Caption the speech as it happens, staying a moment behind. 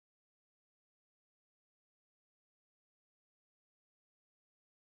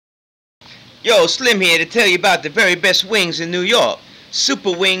Yo, Slim here to tell you about the very best wings in New York,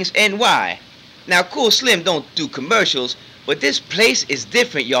 Super Wings NY. Now, Cool Slim don't do commercials, but this place is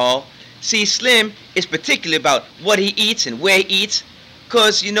different, y'all. See, Slim is particular about what he eats and where he eats,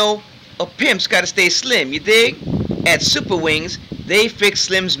 'cause, a pimp's gotta stay slim, you dig? At Super Wings, they fix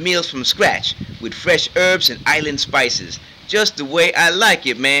Slim's meals from scratch, with fresh herbs and island spices, just the way I like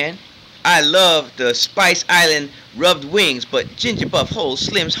it, man. I love the Spice Island rubbed wings, but Ginger Buff holds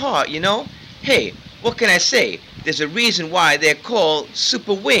Slim's heart. Hey, what can I say? There's a reason why they're called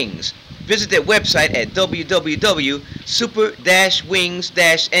Super Wings. Visit their website at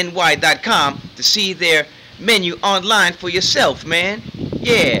www.super-wings-ny.com to see their menu online for yourself, man.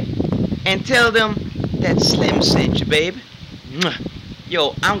 Yeah, and tell them that Slim sent you, baby. Mwah.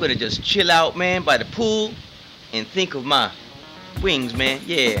 Yo, I'm gonna just chill out, man, by the pool and think of my wings, man.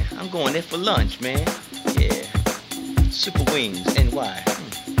 Yeah, I'm going there for lunch, man. Yeah, Super Wings NY.